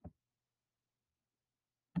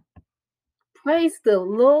Praise the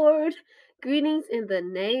Lord. Greetings in the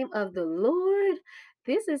name of the Lord.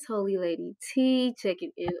 This is Holy Lady T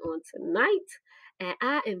checking in on tonight. And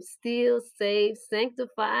I am still saved,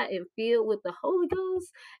 sanctified, and filled with the Holy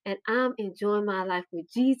Ghost. And I'm enjoying my life with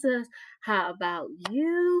Jesus. How about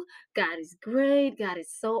you? God is great. God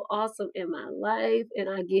is so awesome in my life. And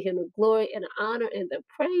I give him the glory and the honor and the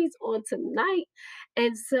praise on tonight.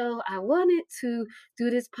 And so I wanted to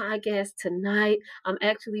do this podcast tonight. I'm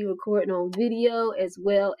actually recording on video as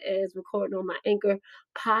well as recording on my Anchor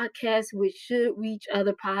podcast, which should reach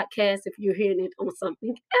other podcasts if you're hearing it on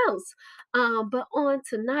something else. But on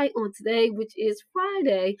tonight, on today, which is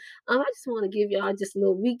Friday, I just want to give y'all just a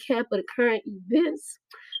little recap of the current events.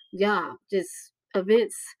 Y'all, just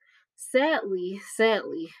events. Sadly,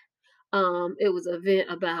 it was an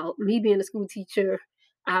event about me being a school teacher.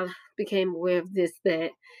 I became aware of this,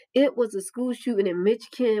 that it was a school shooting in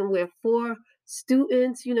Michigan where 4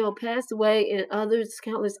 students, passed away and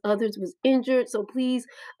countless others was injured. So please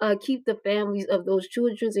keep the families of those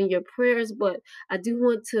children in your prayers. But I do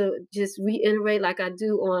want to just reiterate, like I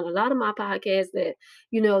do on a lot of my podcasts, that,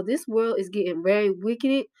 this world is getting very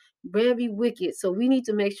wicked. So we need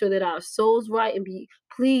to make sure that our soul's right and be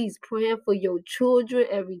please praying for your children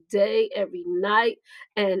every day, every night,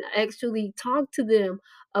 and actually talk to them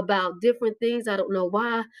about different things. I don't know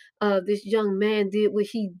why this young man did what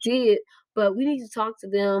he did, but we need to talk to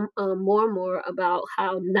them more and more about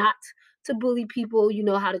how not to bully people,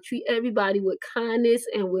 how to treat everybody with kindness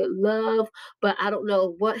and with love. But I don't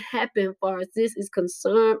know what happened as far as this is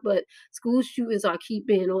concerned, but school shootings are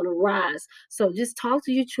keeping on a rise. So just talk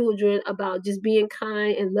to your children about just being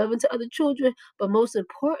kind and loving to other children, but most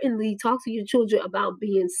importantly, talk to your children about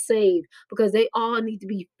being saved, because they all need to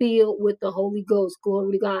be filled with the Holy Ghost.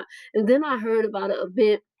 Glory to God. And then I heard about an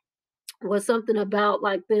event was something about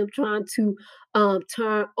like them trying to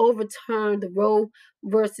overturn the Roe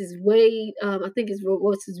versus Wade. I think it's Roe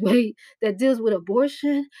versus Wade that deals with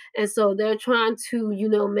abortion, and so they're trying to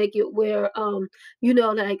make it where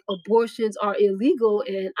like abortions are illegal.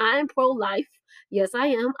 And I'm pro-life. Yes, I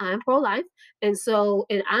am. I'm pro-life, and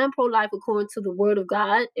I'm pro-life according to the Word of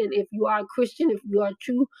God. And if you are a Christian, if you are a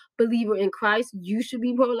true believer in Christ, you should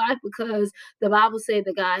be pro-life, because the Bible says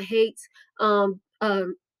that God hates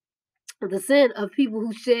the sin of people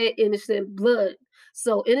who shed innocent blood.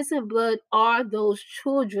 So innocent blood are those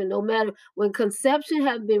children. No matter when conception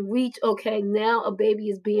has been reached, okay, now a baby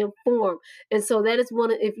is being formed. And so that is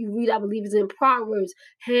one of, if you read, I believe it's in Proverbs,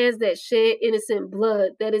 hands that shed innocent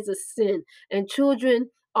blood, that is a sin. And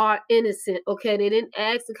children are innocent, okay? They didn't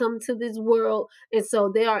ask to come to this world, and so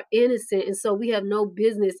they are innocent. And so we have no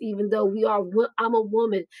business, even though I'm a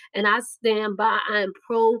woman, and I stand by, I am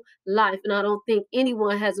pro life. And I don't think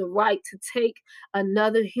anyone has a right to take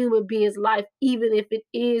another human being's life, even if it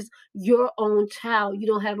is your own child. You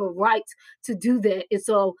don't have a right to do that. And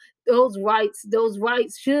so those rights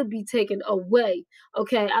should be taken away.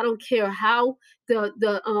 Okay. I don't care how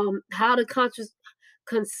the conscious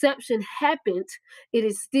conception happened, it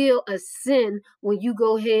is still a sin when you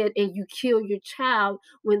go ahead and you kill your child,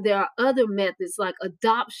 when there are other methods like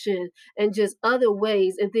adoption and just other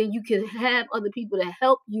ways. And then you can have other people to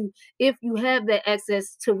help you if you have that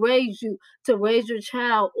access to raise your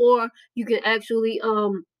child. Or you can actually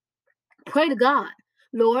pray to God.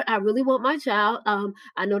 Lord, I really want my child.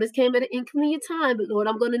 I know this came at an inconvenient time, but Lord,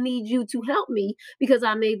 I'm going to need you to help me, because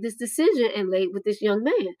I made this decision and laid with this young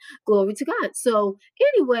man. Glory to God. So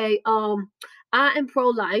anyway, I am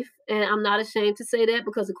pro-life, and I'm not ashamed to say that,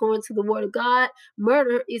 because according to the Word of God,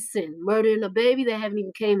 murder is sin. Murdering a baby that haven't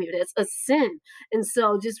even came here, that's a sin. And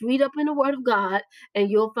so just read up in the Word of God, and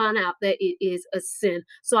you'll find out that it is a sin.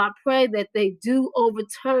 So I pray that they do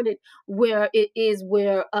overturn it, where it is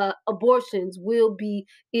where abortions will be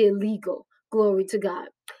illegal. Glory to God.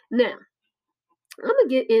 Now, I'm gonna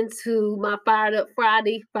get into my fired up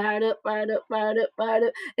Friday, fired up.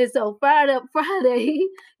 And so fired up Friday,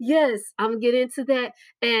 yes, I'm gonna get into that.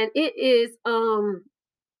 And it is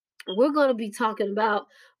we're gonna be talking about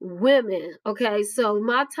women. Okay, so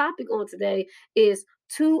my topic on today is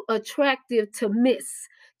too attractive to miss.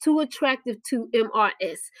 Too attractive to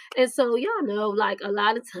MRS. And so y'all know, like a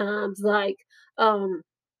lot of times, like um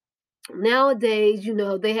nowadays,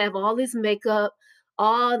 they have all this makeup,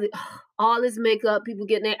 all the all this makeup, people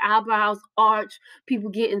getting their eyebrows arched,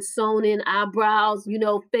 people getting sewn in eyebrows,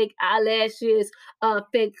 fake eyelashes,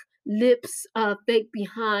 fake lips fake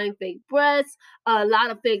behind fake breasts, a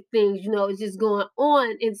lot of fake things, it's just going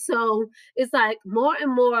on. And so it's like more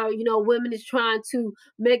and more, women is trying to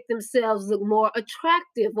make themselves look more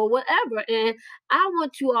attractive or whatever. And I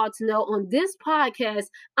want you all to know on this podcast,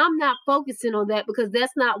 I'm not focusing on that, because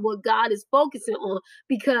that's not what God is focusing on.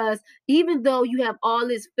 Because even though you have all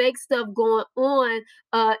this fake stuff going on,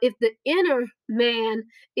 if the inner man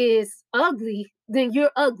is ugly, then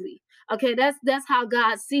you're ugly. Okay, that's how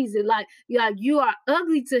God sees it. Like you are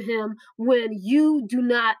ugly to him when you do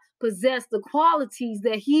not possess the qualities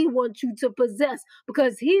that he wants you to possess,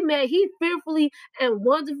 because he fearfully and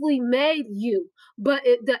wonderfully made you. But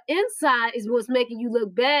the inside is what's making you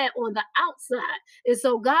look bad on the outside. And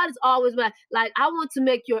so God is always like, I want to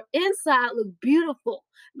make your inside look beautiful,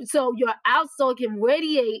 so your outside can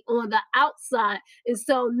radiate on the outside. And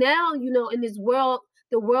so now, in this world,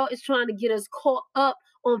 the world is trying to get us caught up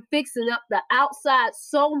on fixing up the outside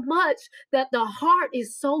so much that the heart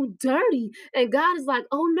is so dirty. And God is like,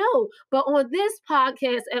 oh no. But on this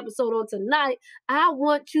podcast episode on tonight, I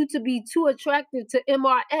want you to be too attractive to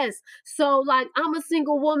MRS. So, like, I'm a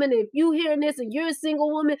single woman. If you hearing this and you're a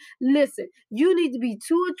single woman, listen, you need to be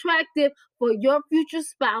too attractive for your future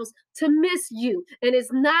spouse to miss you. And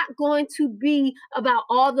it's not going to be about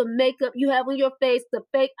all the makeup you have on your face, the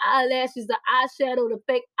fake eyelashes, the eyeshadow, the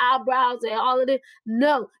fake eyebrows, and all of it.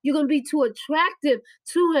 No, you're going to be too attractive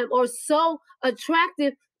to him, or so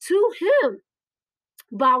attractive to him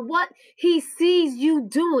by what he sees you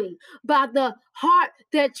doing, by the heart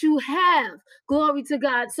that you have. Glory to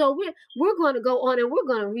God. So we're going to go on and we're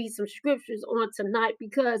going to read some scriptures on tonight,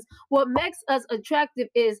 because what makes us attractive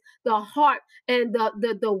is the heart, and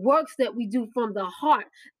the works that we do from the heart.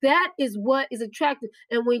 That is what is attractive.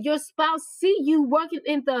 And when your spouse see you working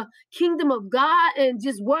in the kingdom of God and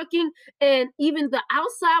just working, and even the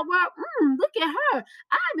outside world, look at her.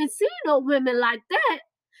 I haven't seen no women like that.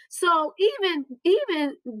 So even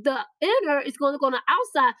the inner is going to go on the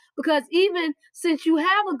outside, because even since you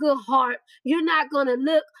have a good heart, you're not going to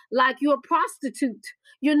look like you're a prostitute.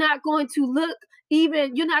 You're not going to look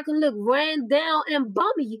you're not going to look ran down and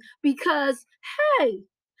bummy, because hey,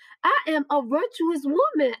 I am a virtuous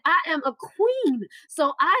woman. I am a queen.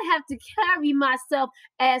 So I have to carry myself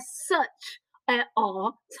as such at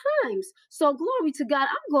all times. So glory to God.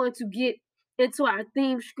 I'm going to get into our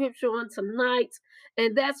theme scripture on tonight,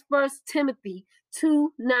 and that's 1 Timothy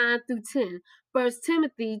 2:9-10. 1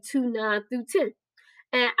 Timothy 2:9-10.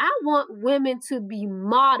 And I want women to be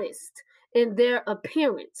modest in their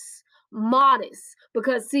appearance. Modest.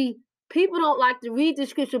 Because, see, people don't like to read the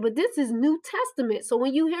scripture, but this is New Testament. So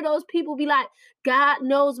when you hear those people be like, God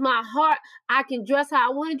knows my heart, I can dress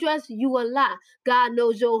how I want to dress, you a lie. God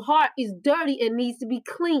knows your heart is dirty and needs to be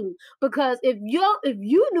clean. Because if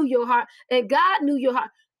you knew your heart and God knew your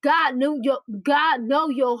heart, God know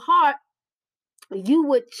your heart, you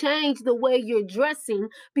would change the way you're dressing,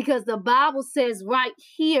 because the Bible says right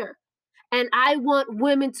here, and I want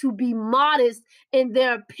women to be modest in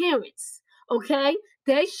their appearance. Okay?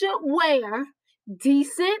 They should wear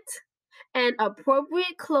decent and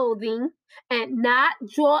appropriate clothing, and not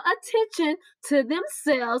draw attention to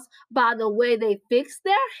themselves by the way they fix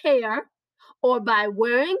their hair, or by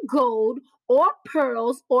wearing gold or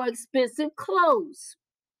pearls or expensive clothes.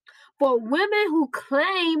 For women who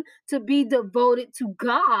claim to be devoted to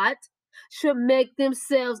God should make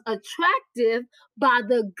themselves attractive by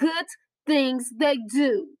the good things they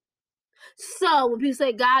do. So when people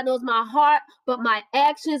say God knows my heart, but my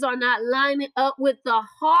actions are not lining up with the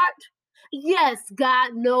heart, yes,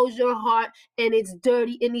 God knows your heart and it's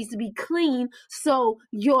dirty. It needs to be clean so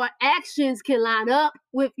your actions can line up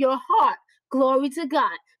with your heart. Glory to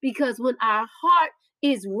God. Because when our heart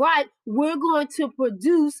is right, we're going to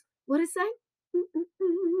produce, what it say?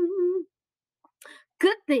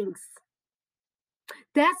 Good things.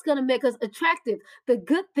 That's going to make us attractive, the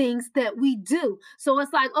good things that we do. So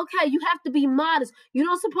it's like, okay, you have to be modest. You're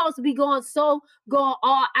not supposed to be going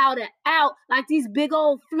all out and out like these big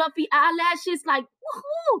old fluffy eyelashes, like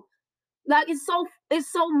woohoo. Like it's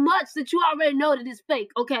so much that you already know that it's fake.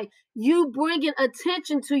 Okay, you bringing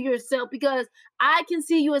attention to yourself, because I can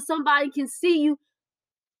see you and somebody can see you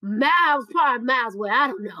probably miles away. I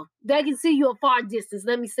don't know. They can see you a far distance.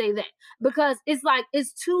 Let me say that, because it's like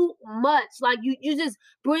it's too much. Like you just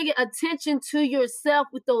bringing attention to yourself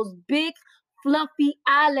with those big fluffy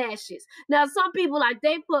eyelashes. Now some people, like,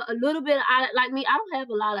 they put a little bit of like me.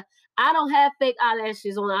 I don't have fake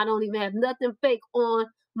eyelashes on. I don't even have nothing fake on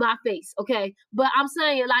my face. Okay, but I'm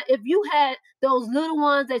saying, like, if you had those little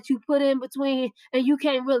ones that you put in between and you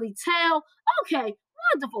can't really tell, okay,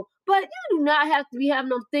 wonderful. But you do not have to be having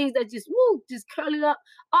them things that just woo, just curl it up.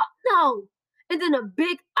 No. And then the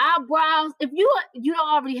big eyebrows. If you don't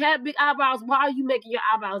already have big eyebrows, why are you making your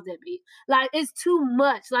eyebrows that big? Like it's too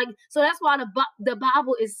much. Like so that's why the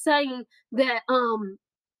Bible is saying that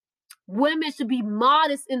women should be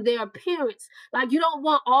modest in their appearance. Like you don't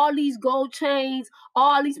want all these gold chains,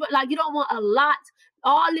 all these like you don't want a lot,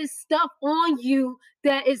 all this stuff on you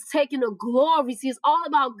that is taking the glory. See, it's all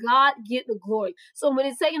about God getting the glory. So when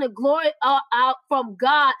it's taking the glory out from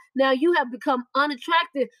God, now you have become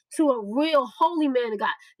unattractive to a real holy man of God.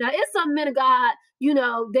 Now, it's some men of God,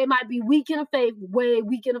 they might be weak in the faith, way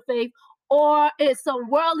weak in the faith, or it's some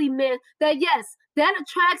worldly men that yes, that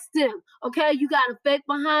attracts them. Okay, you got a fake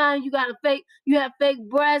behind, you have fake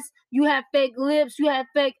breasts, you have fake lips, you have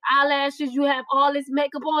fake eyelashes, you have all this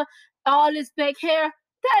makeup on, all this fake hair.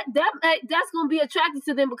 That's gonna be attracted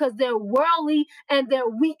to them because they're worldly and they're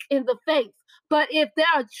weak in the faith. But if they're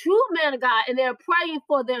a true man of God and they're praying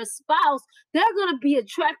for their spouse, they're gonna be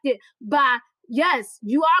attracted by. Yes,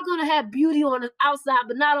 you are going to have beauty on the outside,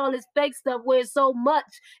 but not all this fake stuff where so much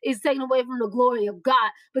is taken away from the glory of God.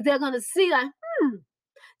 But they're going to see like,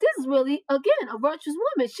 this is really, again, a virtuous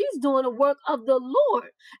woman. She's doing the work of the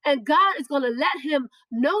Lord. And God is going to let him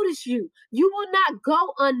notice you. You will not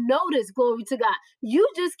go unnoticed, glory to God. You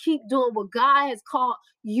just keep doing what God has called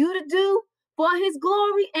you to do for his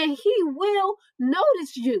glory, and he will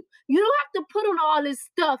notice you. You don't have to put on all this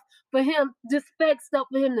stuff for him, this fake stuff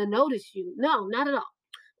for him to notice you. No, not at all.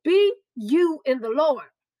 Be you in the Lord,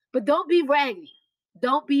 but don't be raggedy.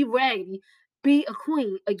 Don't be raggedy. Be a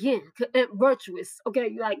queen again, virtuous.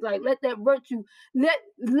 Okay, like let that virtue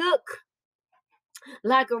look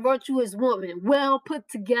like a virtuous woman, well put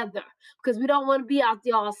together. Because we don't want to be out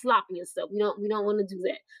there all sloppy and stuff. We don't want to do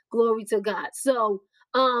that. Glory to God. So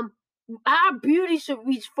our beauty should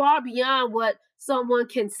reach far beyond what someone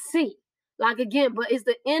can see. Like again, but it's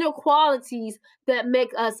the inner qualities that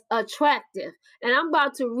make us attractive. And I'm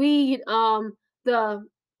about to read the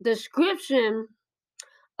description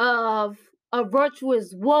of a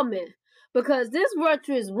virtuous woman, because this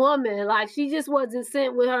virtuous woman, like she just wasn't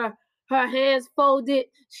sent with her hands folded.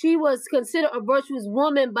 She was considered a virtuous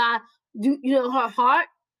woman by her heart,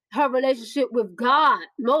 her relationship with God,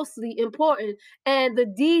 mostly important, and the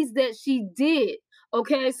deeds that she did.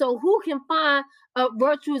 Okay, so who can find a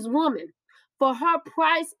virtuous woman? For her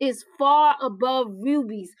price is far above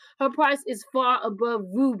rubies. Her price is far above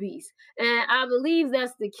rubies. And I believe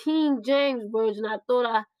that's the King James Version. I thought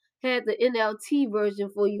I had the NLT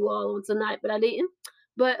version for you all on tonight, but I didn't.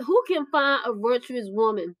 But who can find a virtuous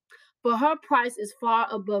woman? For her price is far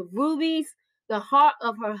above rubies. The heart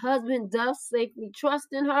of her husband doth safely trust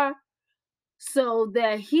in her, so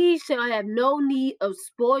that he shall have no need of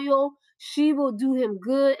spoil. She will do him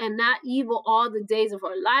good and not evil all the days of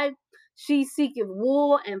her life. She seeketh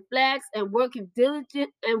wool and flax and worketh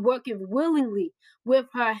diligent and worketh willingly with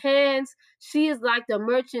her hands. She is like the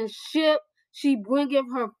merchant ship. She bringeth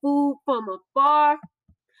her food from afar.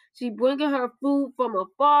 She bringeth her food from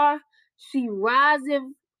afar. She riseth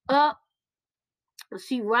up.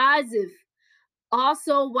 She riseth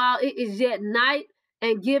also while it is yet night,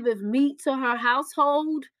 and giveth meat to her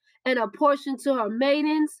household, and a portion to her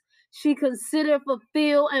maidens. She considereth a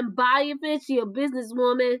field and buyeth it. She a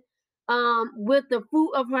businesswoman. With the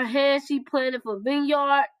fruit of her hand she planteth a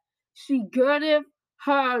vineyard. She girdeth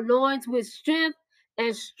her loins with strength,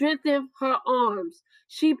 and strengtheneth her arms.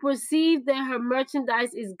 She perceived that her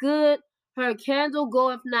merchandise is good. Her candle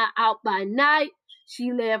goeth not out by night.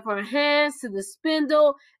 She layeth her hands to the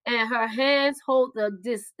spindle, and her hands hold the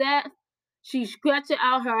distaff. She stretcheth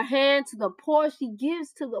out her hand to the poor. She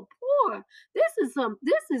gives to the poor.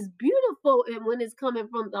 This is beautiful, and when it's coming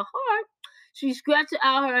from the heart. She stretcheth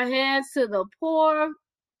out her hands to the poor.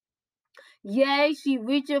 Yea, she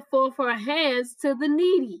reacheth forth her hands to the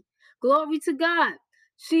needy. Glory to God.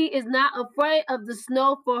 She is not afraid of the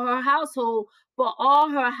snow for her household, for all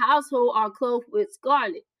her household are clothed with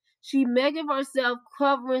scarlet. She maketh herself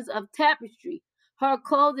coverings of tapestry. Her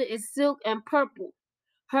clothing is silk and purple.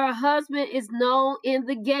 Her husband is known in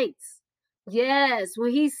the gates. Yes,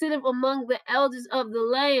 when he sitteth among the elders of the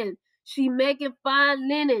land, she maketh fine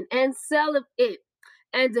linen and selleth it,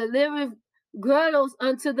 and delivereth girdles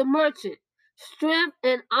unto the merchant. Strength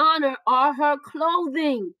and honor are her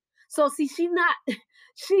clothing. So see, she not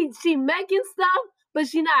she making stuff, but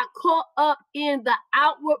she not caught up in the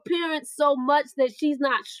outward appearance so much that she's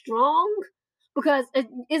not strong, because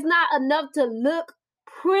it's not enough to look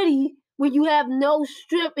pretty when you have no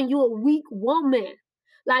strength and you're a weak woman.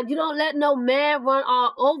 Like, you don't let no man run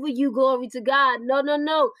all over you. Glory to God. No, no,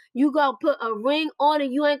 no. You gonna put a ring on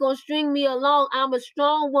it. You ain't gonna string me along. I'm a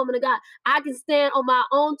strong woman of God. I can stand on my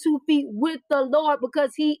own 2 feet with the Lord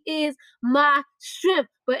because he is my strength.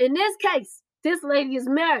 But in this case, this lady is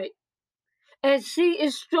married and she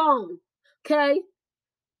is strong. Okay.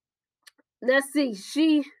 Let's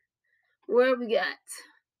see. Where we got?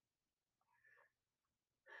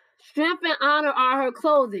 Strength and honor are her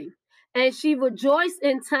clothing, and she rejoiced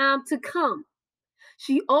in time to come.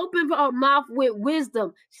 She opened her mouth with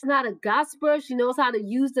wisdom. She's not a gossiper. She knows how to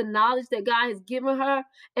use the knowledge that God has given her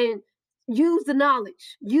and use the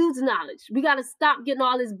knowledge. Use the knowledge. We got to stop getting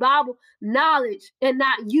all this Bible knowledge and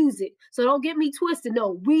not use it. So don't get me twisted.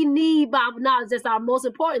 No, we need Bible knowledge. That's our most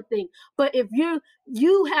important thing. But if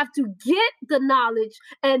you have to get the knowledge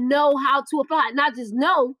and know how to apply it. Not just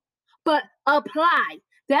know, but apply.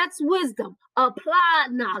 That's wisdom.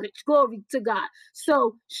 Applied knowledge. Glory to God.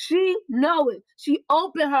 So she know it. She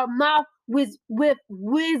opened her mouth with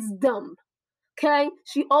wisdom. Okay?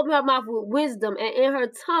 She opened her mouth with wisdom, and in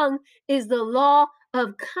her tongue is the law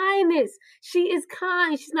of kindness. She is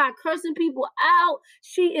kind. She's not cursing people out.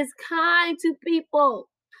 She is kind to people.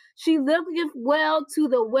 She looketh well to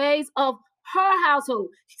the ways of her household.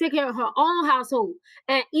 She take care of her own household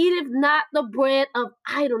and eateth not the bread of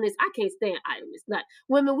idleness. I can't stand idleness. Like,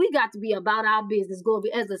 women, we got to be about our business,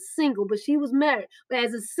 glory, as a single, but she was married. But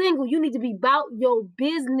as a single, you need to be about your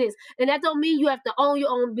business. And that don't mean you have to own your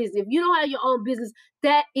own business. If you don't have your own business,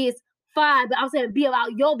 that is fine. But I'm saying be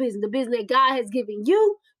about your business, the business that God has given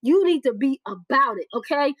you. You need to be about it,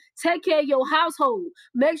 okay? Take care of your household.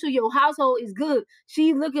 Make sure your household is good.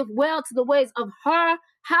 She looketh well to the ways of her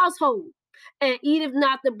household and eateth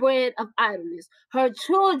not the bread of idleness. Her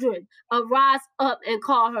children arise up and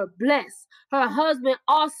call her blessed. Her husband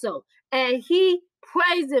also, and he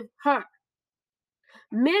praiseth her.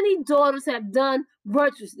 Many daughters have done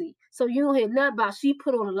virtuously. So you don't hear nothing about she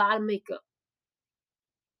put on a lot of makeup.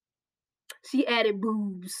 She added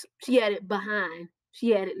boobs. She added behind.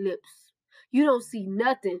 She added lips. You don't see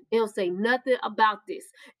nothing. It don't say nothing about this.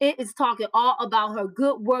 It is talking all about her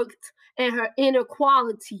good works and her inner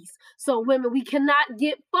qualities. So women, we cannot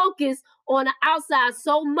get focused on the outside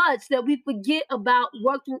so much that we forget about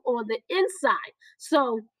working on the inside.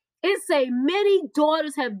 So it say many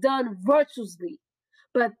daughters have done virtuously,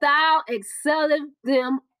 but thou excelleth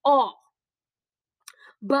them all.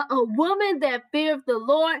 But a woman that feareth the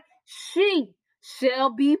Lord, she shall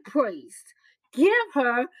be praised. Give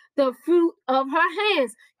her the fruit of her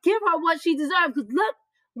hands. Give her what she deserves. Because look,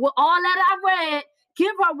 with all that I read,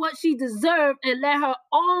 give her what she deserves and let her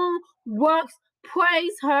own works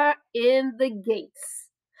praise her in the gates.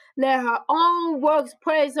 Let her own works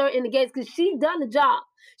praise her in the gates because she done the job.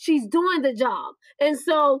 She's doing the job. And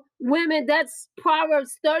so, women, that's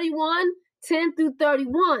Proverbs 31, 10 through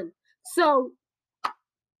 31. So,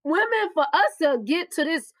 women, for us to get to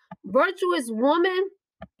this virtuous woman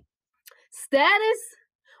status,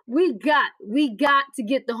 we got to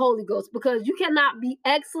get the Holy Ghost, because you cannot be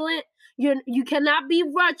excellent, you cannot be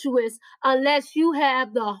virtuous unless you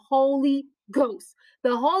have the Holy Ghost.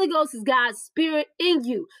 The Holy Ghost is God's spirit in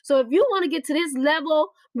you. So if you want to get to this level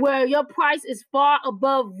where your price is far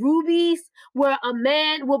above rubies, where a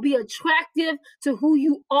man will be attractive to who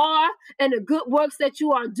you are and the good works that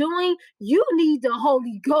you are doing, you need the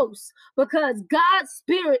Holy Ghost, because God's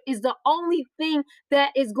spirit is the only thing that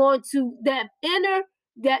is going to, that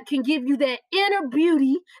can give you that inner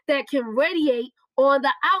beauty that can radiate on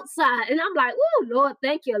the outside. And I'm like, oh, Lord,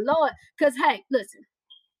 thank you, Lord. Because, hey, listen,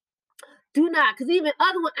 do not, because even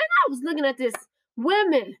other ones, and I was looking at this,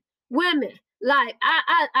 women, like,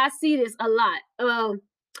 I see this a lot.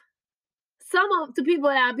 Some of the people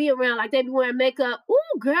that I be around, like, they be wearing makeup.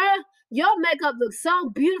 Oh, girl, your makeup looks so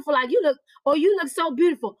beautiful. Like, you look so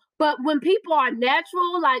beautiful. But when people are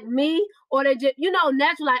natural, like me, or they just,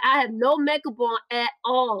 natural, like I have no makeup on at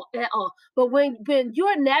all. But when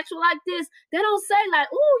you're natural like this, they don't say like,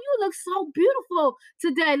 oh, you look so beautiful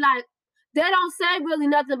today. Like, they don't say really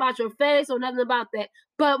nothing about your face or nothing about that.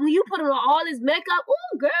 But when you put on all this makeup,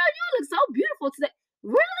 oh, girl, you look so beautiful today.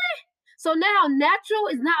 Really? So now natural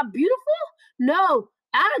is not beautiful? No.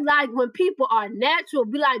 I like when people are natural.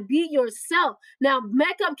 Be like, be yourself. Now,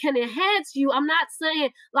 makeup can enhance you. I'm not saying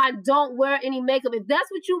like don't wear any makeup. If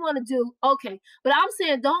that's what you want to do, okay. But I'm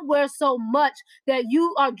saying don't wear so much that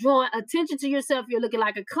you are drawing attention to yourself. You're looking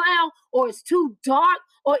like a clown, or it's too dark,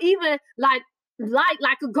 or even like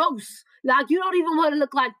a ghost. Like, you don't even want to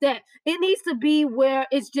look like that. It needs to be where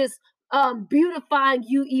it's just beautifying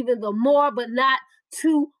you even the more, but not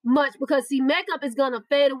too much, because see, makeup is gonna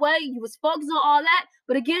fade away. You was focused on all that,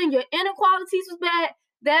 but again, your inner qualities was bad.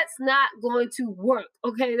 that's not going to work.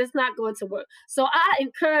 Okay, that's not going to work. So I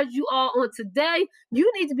encourage you all on today.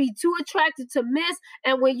 You need to be too attracted to miss.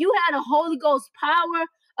 And when you had a Holy Ghost power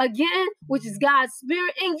again, which is God's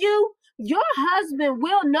spirit in you, your husband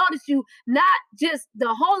will notice you, not just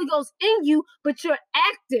the Holy Ghost in you, but you're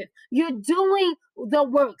active. You're doing the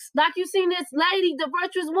works. Like you seen this lady, the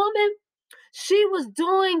virtuous woman, she was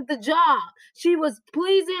doing the job. She was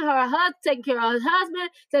pleasing her husband, taking care of her husband,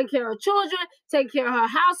 taking care of children, taking care of her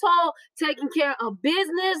household, taking care of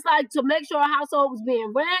business, like to make sure her household was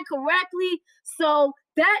being ran correctly. So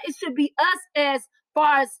that it should be us as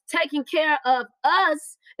far as taking care of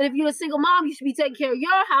us. And if you're a single mom, you should be taking care of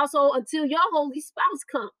your household until your holy spouse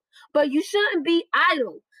comes. But you shouldn't be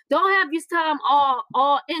idle. Don't have your time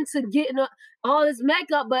all into getting all this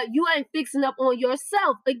makeup, but you ain't fixing up on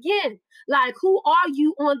yourself. Again, like, who are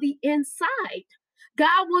you on the inside?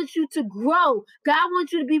 God wants you to grow. God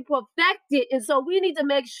wants you to be perfected. And so we need to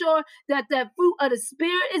make sure that that fruit of the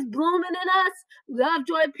spirit is blooming in us. Love,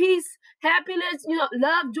 joy, peace, happiness,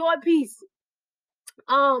 love, joy, peace.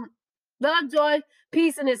 Love, joy,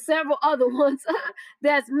 peace, and there's several other ones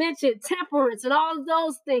that's mentioned, temperance and all of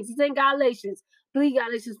those things. It's in Galatians. I believe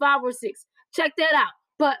Galatians 5 or 6. Check that out.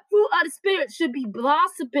 But fruit of the spirit should be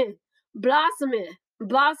blossoming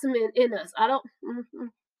in us. I don't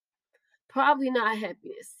probably not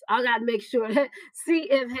happiness. I gotta make sure that see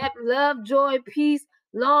if happy, love, joy, peace,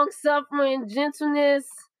 long suffering, gentleness,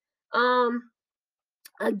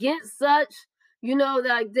 against such,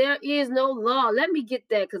 like there is no law. Let me get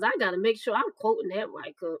that because I gotta make sure I'm quoting that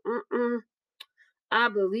right. Cause I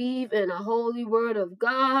believe in the holy word of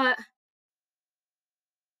God.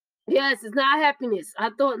 Yes, it's not happiness.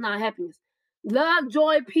 I thought not happiness. Love,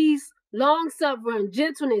 joy, peace, long suffering,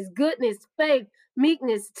 gentleness, goodness, faith,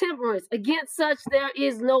 meekness, temperance. Against such there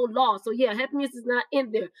is no law. So yeah, happiness is not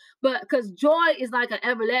in there. But because joy is like an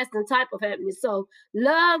everlasting type of happiness. So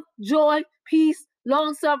love, joy, peace,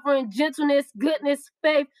 long suffering, gentleness, goodness,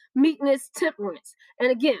 faith, meekness, temperance.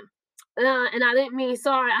 And again, and I didn't mean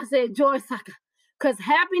sorry, I said joy is like because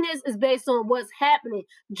happiness is based on what's happening.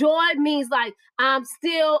 Joy means like I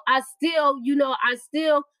still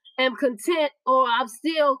am content, or I'm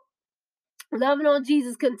still loving on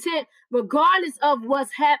Jesus, content regardless of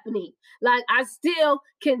what's happening. Like I still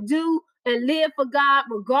can do and live for God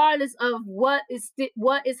regardless of what is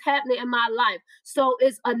happening in my life. So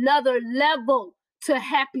it's another level to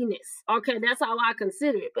happiness. Okay, that's how I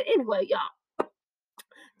consider it. But anyway, y'all,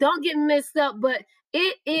 don't get messed up, but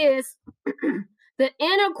it is the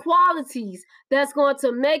inner qualities that's going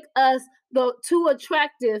to make us go too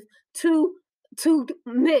attractive to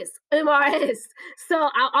miss MRS. So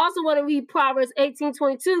I also want to read Proverbs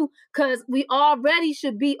 18:22 because we already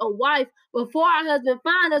should be a wife. Before our husband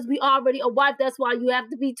finds us, we already a wife. That's why you have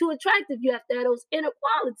to be too attractive. You have to have those inner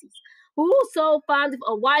qualities. Whoso findeth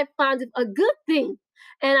a wife findeth a good thing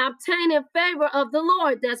and obtaineth favor of the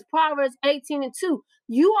Lord. That's Proverbs 18:2.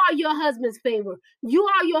 You are your husband's favor. You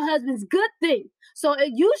are your husband's good thing. So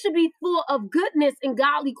you should be full of goodness and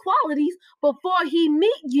godly qualities before he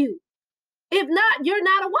meet you. If not, you're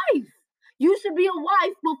not a wife. You should be a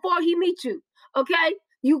wife before he meets you. Okay?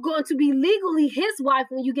 You're going to be legally his wife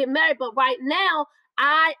when you get married. But right now,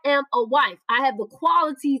 I am a wife. I have the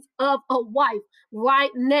qualities of a wife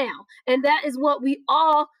right now. And that is what we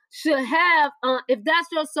all should have. If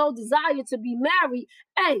that's your sole desire to be married,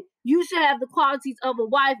 hey, you should have the qualities of a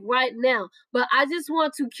wife right now. But I just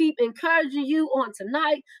want to keep encouraging you on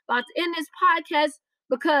tonight about to end this podcast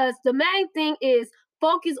because the main thing is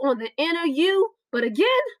focus on the inner you. But again,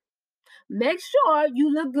 make sure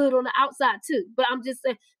you look good on the outside too. But I'm just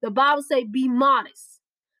saying, the Bible say be modest.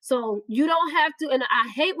 So you don't have to, and I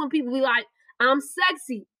hate when people be like, I'm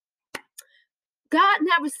sexy. God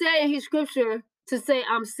never said in his scripture to say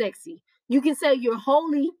I'm sexy. You can say you're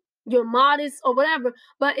holy, you're modest, or whatever,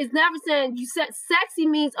 but it's never saying you said sexy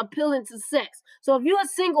means appealing to sex. So if you're a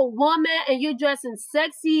single woman and you're dressing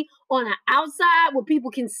sexy on the outside where people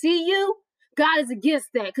can see you, God is against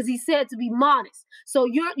that because he said to be modest. So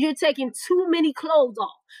you're taking too many clothes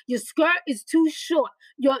off. Your skirt is too short.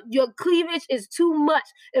 Your cleavage is too much.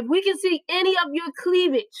 If we can see any of your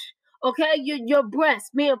cleavage, okay, your breasts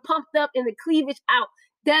being pumped up and the cleavage out,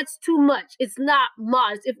 that's too much. It's not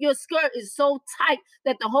modest. If your skirt is so tight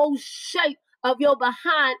that the whole shape of your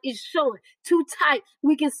behind is showing, too tight,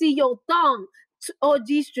 we can see your thong or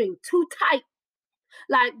G-string, too tight.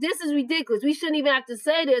 Like, this is ridiculous. We shouldn't even have to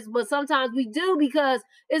say this, but sometimes we do because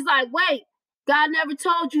it's like, wait, God never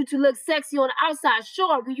told you to look sexy on the outside.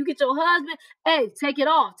 Sure, when you get your husband, hey, take it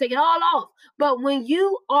off. Take it all off. But when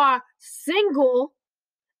you are single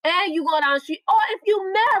and you going out in the street, or if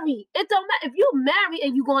you marry, it don't matter. If you marry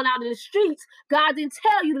and you going out in the streets, God didn't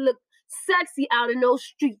tell you to look sexy out in those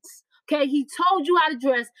streets. Okay, He told you how to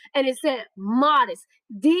dress, and it said modest,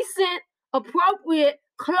 decent, appropriate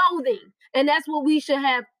clothing, and that's what we should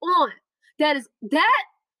have on. That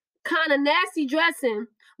kind of nasty dressing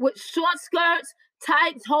with short skirts,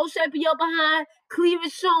 tights, whole shape of your behind,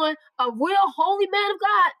 cleavage showing, a real holy man of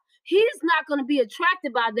God, he's not going to be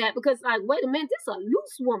attracted by that because, like, wait a minute, this is a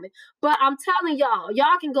loose woman. But I'm telling y'all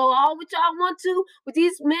can go all what y'all want to with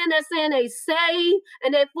these men that saying they saved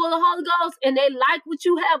and they full of Holy Ghost and they like what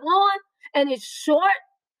you have on and it's short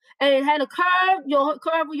and it had a curve, your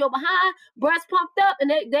curve of your behind, breast pumped up, and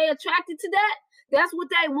they attracted to that. That's what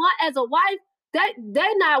they want as a wife. They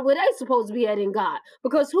not where they supposed to be at in God.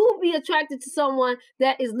 Because who would be attracted to someone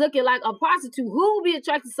that is looking like a prostitute? Who would be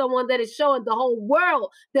attracted to someone that is showing the whole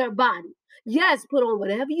world their body? Yes, put on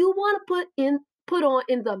whatever you want to put on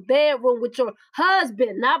in the bedroom with your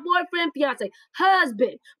husband, not boyfriend, fiance,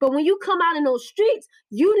 husband. But when you come out in those streets,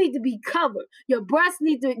 you need to be covered. Your breasts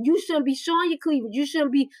you shouldn't be showing your cleavage. You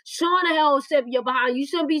shouldn't be showing the whole shape of your behind. You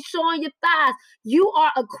shouldn't be showing your thighs. You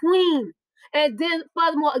are a queen. And then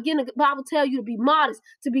furthermore, again, the Bible tells you to be modest,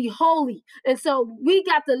 to be holy. And so we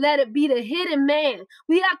got to let it be the hidden man.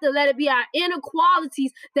 We have to let it be our inner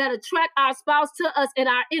qualities that attract our spouse to us and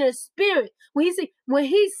our inner spirit. When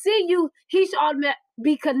he see you, he should automatically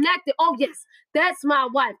be connected. Oh, yes, that's my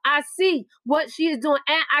wife. I see what she is doing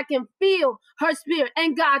and I can feel her spirit.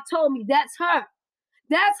 And God told me that's her.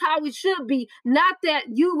 That's how it should be. Not that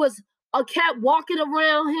you was kept walking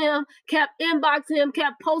around him, kept inboxing him,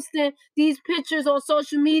 kept posting these pictures on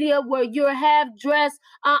social media where you're half dressed.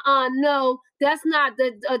 No, that's not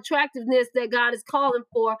the attractiveness that God is calling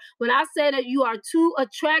for. When I say that you are too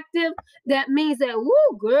attractive, that means that,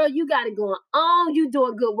 woo, girl, you got it going on. You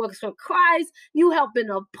doing good works for Christ. You helping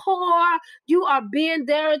the poor. You are being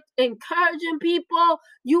there, encouraging people.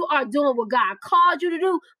 You are doing what God called you to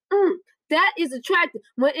do. That is attractive.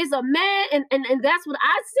 When it's a man, and that's what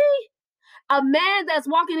I see, a man that's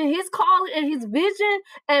walking in his calling and his vision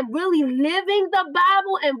and really living the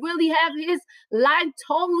Bible and really have his life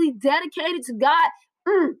totally dedicated to God,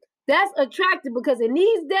 that's attractive because in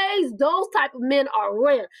these days, those type of men are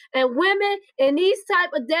rare. And women, in these type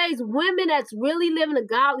of days, women that's really living a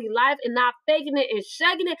godly life and not faking it and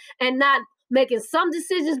shaking it and not making some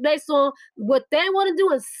decisions based on what they want to do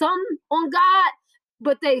and some on God,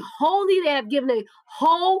 but they have given a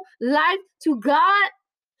whole life to God.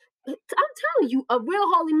 I'm telling you, a real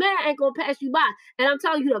holy man ain't gonna pass you by. And I'm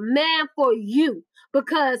telling you, the man for you,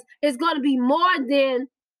 because it's gonna be more than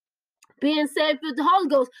being saved with the Holy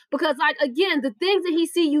Ghost. Because, like, again, the things that he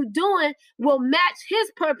see you doing will match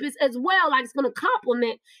his purpose as well. Like, it's going to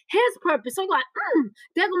complement his purpose. So, like,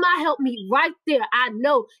 that might help me right there. I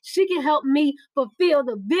know she can help me fulfill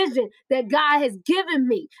the vision that God has given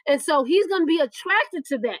me. And so he's going to be attracted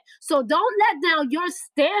to that. So don't let down your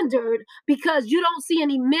standard because you don't see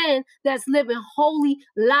any men that's living holy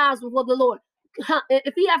lives before the Lord.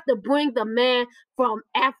 If he have to bring the man from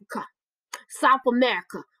Africa, South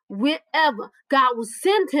America, wherever, God will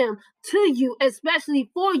send him to you, especially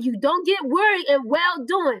for you. Don't get worried and well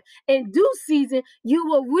doing. In due season, you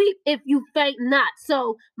will reap if you faint not.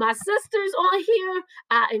 So, my sisters on here,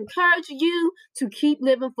 I encourage you to keep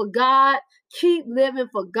living for God. Keep living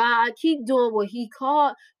for God. Keep doing what he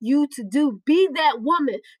called you to do. Be that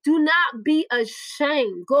woman. Do not be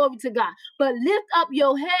ashamed. Glory to God. But lift up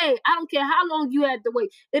your head. I don't care how long you had to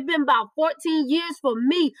wait. It's been about 14 years for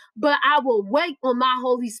me, but I will wait on my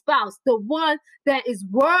holy spouse, the one that is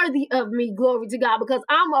worthy of me. Glory to God. Because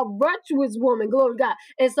I'm a virtuous woman. Glory to God.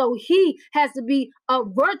 And so he has to be a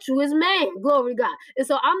virtuous man. Glory to God. And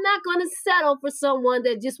so I'm not going to settle for someone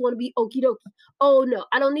that just want to be okie dokie. Oh no,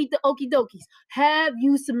 I don't need the okie dokies. Have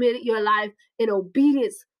you submitted your life in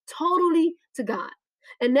obedience totally to God?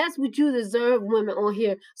 And that's what you deserve, women on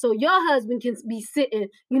here. So your husband can be sitting,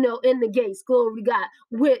 in the gates, glory to God,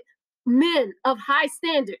 with men of high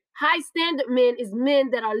standard. High standard men is men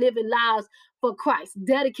that are living lives for Christ,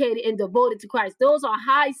 dedicated and devoted to Christ. Those are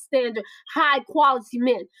high standard, high quality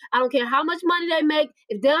men. I don't care how much money they make.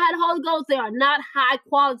 If they don't have the Holy Ghost, they are not high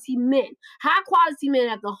quality men. High quality men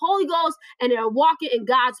have the Holy Ghost and they're walking in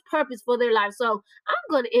God's purpose for their life. So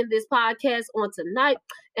I'm going to end this podcast on tonight.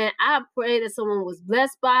 And I pray that someone was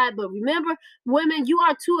blessed by it. But remember, women, you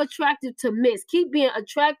are too attractive to miss. Keep being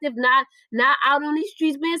attractive, not out on these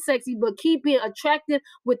streets being sexy, but keep being attractive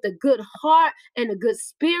with the good heart and the good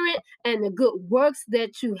spirit and the good works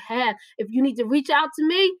that you have. If you need to reach out to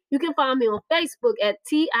me, you can find me on Facebook at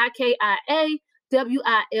TIKIAWILEY,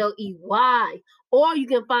 or you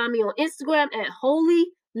can find me on Instagram at Holy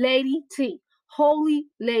Lady T. Holy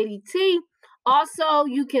Lady T. Also,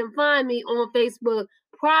 you can find me on Facebook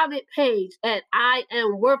private page at I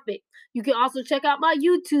Am Worth It. You can also check out my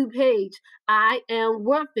YouTube page, I Am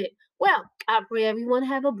Worth It. Well, I pray everyone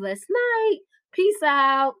have a blessed night. Peace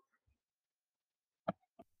out.